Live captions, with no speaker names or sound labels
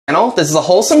This is a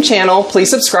wholesome channel. Please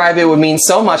subscribe. It would mean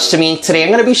so much to me. Today I'm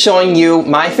going to be showing you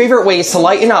my favorite ways to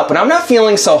lighten up when I'm not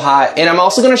feeling so hot, and I'm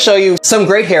also going to show you some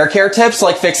great hair care tips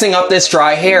like fixing up this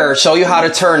dry hair, show you how to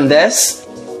turn this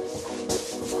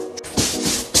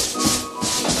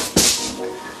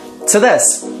to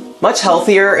this. Much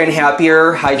healthier and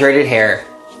happier, hydrated hair.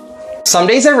 Some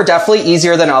days are definitely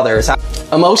easier than others.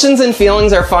 Emotions and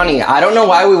feelings are funny. I don't know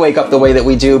why we wake up the way that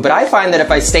we do, but I find that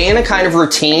if I stay in a kind of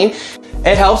routine,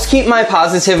 it helps keep my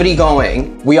positivity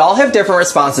going. We all have different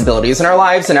responsibilities in our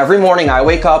lives, and every morning I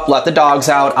wake up, let the dogs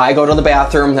out, I go to the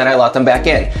bathroom, then I let them back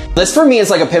in. This for me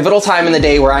is like a pivotal time in the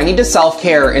day where I need to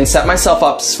self-care and set myself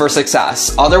up for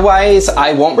success. Otherwise,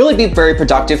 I won't really be very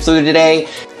productive through the day.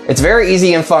 It's very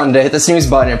easy and fun to hit the snooze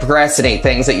button and procrastinate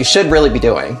things that you should really be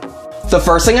doing. The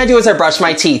first thing I do is I brush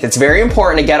my teeth. It's very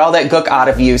important to get all that gook out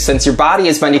of you since your body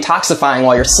has been detoxifying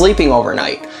while you're sleeping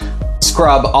overnight.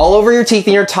 Scrub all over your teeth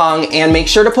and your tongue, and make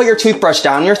sure to put your toothbrush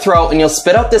down your throat, and you'll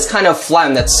spit up this kind of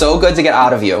phlegm that's so good to get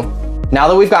out of you. Now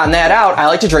that we've gotten that out, I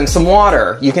like to drink some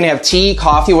water. You can have tea,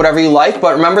 coffee, whatever you like,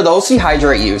 but remember those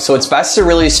dehydrate you, so it's best to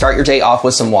really start your day off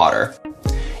with some water.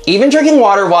 Even drinking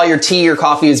water while your tea or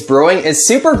coffee is brewing is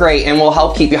super great and will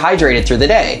help keep you hydrated through the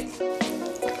day.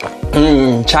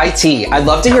 Chai tea. I'd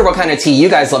love to hear what kind of tea you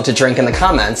guys love to drink in the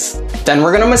comments. Then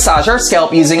we're gonna massage our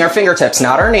scalp using our fingertips,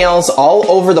 not our nails, all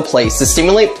over the place to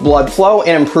stimulate blood flow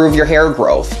and improve your hair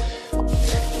growth.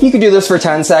 You could do this for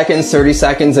 10 seconds, 30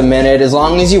 seconds, a minute, as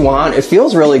long as you want. It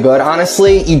feels really good,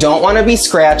 honestly. You don't want to be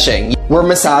scratching. We're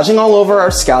massaging all over our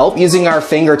scalp using our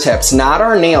fingertips, not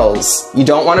our nails. You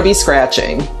don't want to be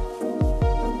scratching.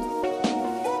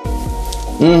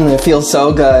 It feels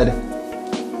so good.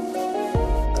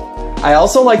 I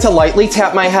also like to lightly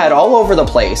tap my head all over the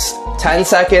place. 10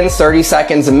 seconds, 30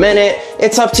 seconds, a minute.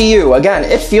 It's up to you. Again,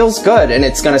 it feels good and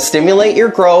it's going to stimulate your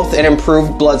growth and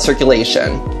improve blood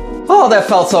circulation. Oh, that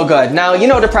felt so good. Now, you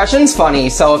know, depression's funny,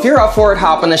 so if you're up for it,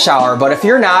 hop in the shower. But if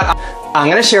you're not, I'm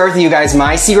going to share with you guys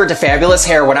my secret to fabulous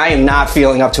hair when I am not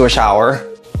feeling up to a shower.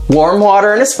 Warm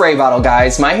water in a spray bottle,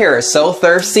 guys. My hair is so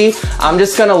thirsty. I'm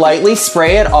just going to lightly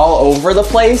spray it all over the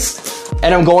place.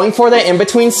 And I'm going for the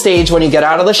in-between stage when you get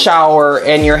out of the shower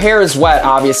and your hair is wet,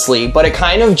 obviously, but it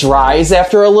kind of dries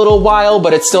after a little while,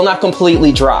 but it's still not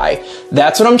completely dry.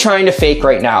 That's what I'm trying to fake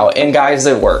right now, and guys,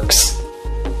 it works.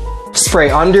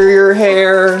 Spray under your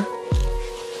hair.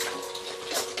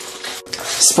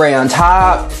 Spray on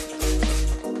top.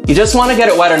 You just want to get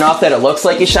it wet enough that it looks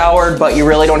like you showered, but you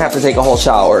really don't have to take a whole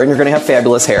shower, and you're going to have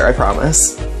fabulous hair, I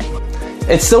promise.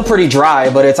 It's still pretty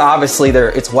dry, but it's obviously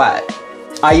it's wet.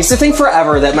 I used to think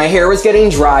forever that my hair was getting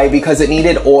dry because it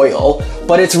needed oil,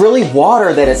 but it's really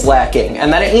water that it's lacking,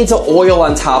 and then it needs an oil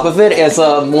on top of it as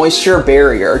a moisture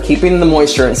barrier, keeping the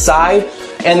moisture inside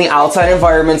and the outside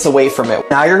environments away from it.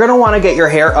 Now you're gonna wanna get your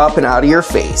hair up and out of your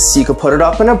face. You could put it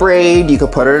up in a braid, you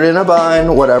could put it in a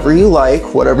bun, whatever you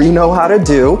like, whatever you know how to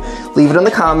do. Leave it in the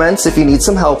comments if you need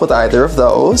some help with either of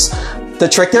those. The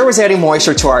trick there was adding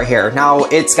moisture to our hair. Now,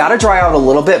 it's gotta dry out a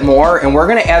little bit more, and we're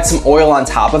gonna add some oil on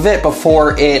top of it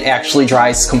before it actually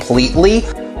dries completely.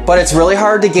 But it's really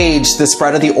hard to gauge the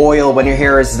spread of the oil when your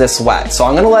hair is this wet. So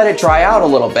I'm gonna let it dry out a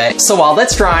little bit. So while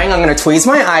that's drying, I'm gonna tweeze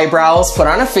my eyebrows, put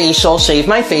on a facial, shave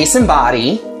my face and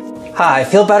body. Hi, I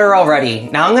feel better already.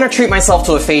 Now I'm gonna treat myself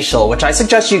to a facial, which I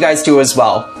suggest you guys do as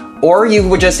well. Or you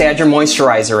would just add your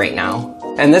moisturizer right now.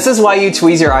 And this is why you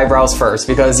tweeze your eyebrows first,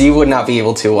 because you would not be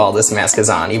able to while this mask is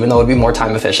on, even though it would be more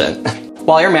time efficient.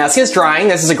 While your mask is drying,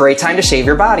 this is a great time to shave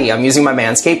your body. I'm using my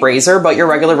Manscaped razor, but your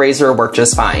regular razor will work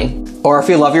just fine. Or if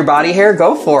you love your body hair,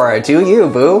 go for it. Do you,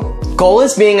 boo. Goal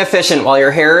is being efficient while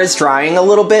your hair is drying a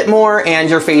little bit more and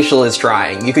your facial is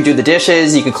drying. You could do the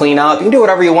dishes, you could clean up, you can do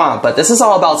whatever you want, but this is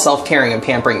all about self-caring and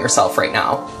pampering yourself right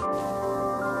now.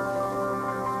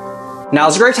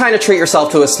 Now's a great time to treat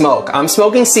yourself to a smoke. I'm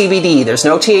smoking CBD. There's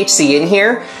no THC in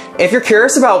here. If you're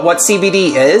curious about what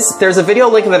CBD is, there's a video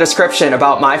link in the description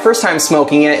about my first time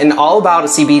smoking it and all about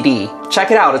CBD.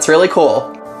 Check it out, it's really cool.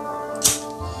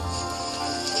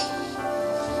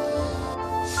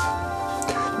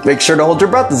 Make sure to hold your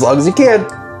breath as long as you can.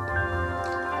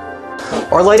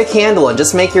 Or light a candle and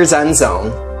just make your Zen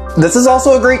zone. This is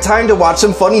also a great time to watch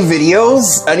some funny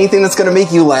videos, anything that's gonna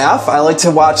make you laugh. I like to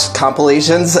watch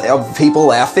compilations of people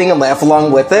laughing and laugh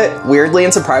along with it. Weirdly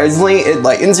and surprisingly, it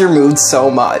lightens your mood so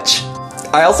much.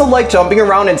 I also like jumping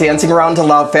around and dancing around to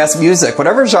loud, fast music,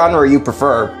 whatever genre you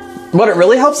prefer. But it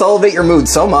really helps elevate your mood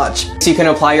so much. So you can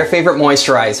apply your favorite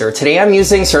moisturizer. Today I'm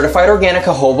using certified organic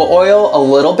jojoba oil. A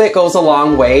little bit goes a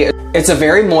long way. It's a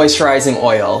very moisturizing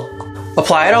oil.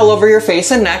 Apply it all over your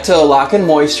face and neck to lock in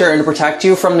moisture and to protect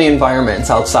you from the environments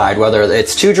outside. Whether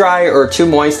it's too dry or too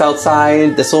moist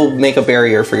outside, this will make a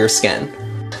barrier for your skin.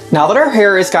 Now that our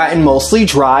hair has gotten mostly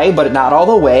dry, but not all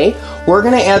the way, we're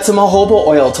gonna add some jojoba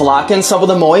oil to lock in some of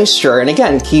the moisture and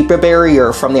again, keep a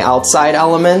barrier from the outside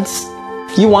elements.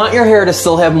 You want your hair to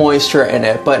still have moisture in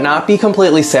it, but not be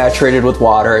completely saturated with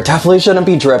water. It definitely shouldn't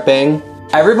be dripping.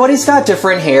 Everybody's got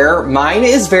different hair. Mine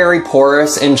is very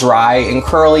porous and dry and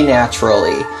curly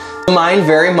naturally. Mine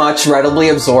very much readily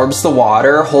absorbs the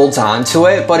water, holds onto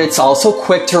it, but it's also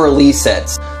quick to release it.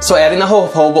 So adding the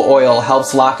jojoba oil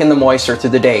helps lock in the moisture through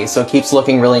the day, so it keeps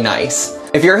looking really nice.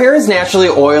 If your hair is naturally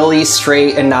oily,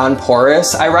 straight, and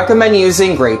non-porous, I recommend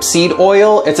using grapeseed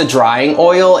oil. It's a drying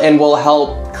oil and will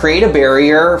help create a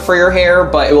barrier for your hair,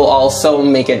 but it will also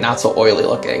make it not so oily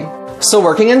looking. So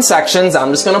working in sections, I'm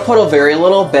just gonna put a very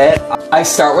little bit. I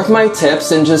start with my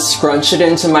tips and just scrunch it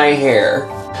into my hair.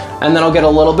 And then I'll get a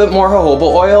little bit more jojoba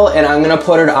oil and I'm gonna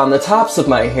put it on the tops of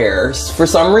my hairs. For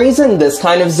some reason, this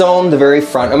kind of zone, the very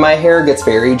front of my hair, gets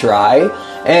very dry,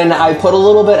 and I put a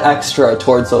little bit extra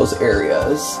towards those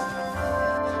areas.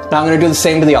 Now I'm gonna do the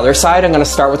same to the other side. I'm gonna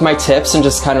start with my tips and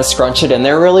just kind of scrunch it in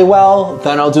there really well.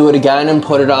 Then I'll do it again and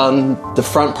put it on the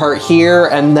front part here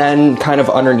and then kind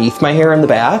of underneath my hair in the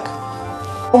back.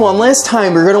 One last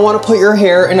time, you're gonna wanna put your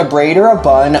hair in a braid or a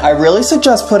bun. I really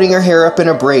suggest putting your hair up in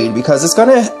a braid because it's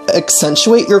gonna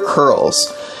accentuate your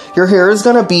curls. Your hair is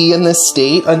gonna be in this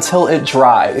state until it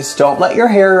dries. Don't let your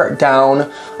hair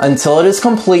down until it is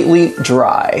completely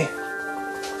dry.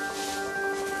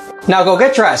 Now go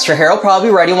get dressed. Your hair will probably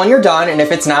be ready when you're done, and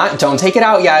if it's not, don't take it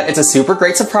out yet. It's a super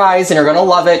great surprise and you're gonna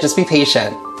love it. Just be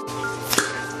patient.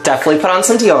 Definitely put on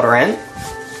some deodorant.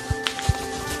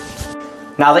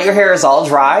 Now that your hair is all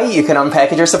dry, you can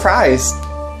unpackage your surprise.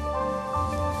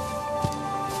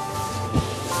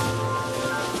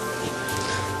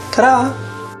 Ta-da!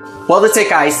 Well, that's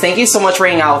it guys. Thank you so much for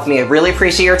hanging out with me. I really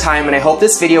appreciate your time and I hope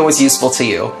this video was useful to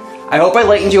you. I hope I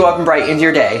lightened you up and brightened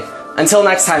your day. Until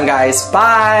next time guys,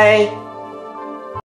 bye!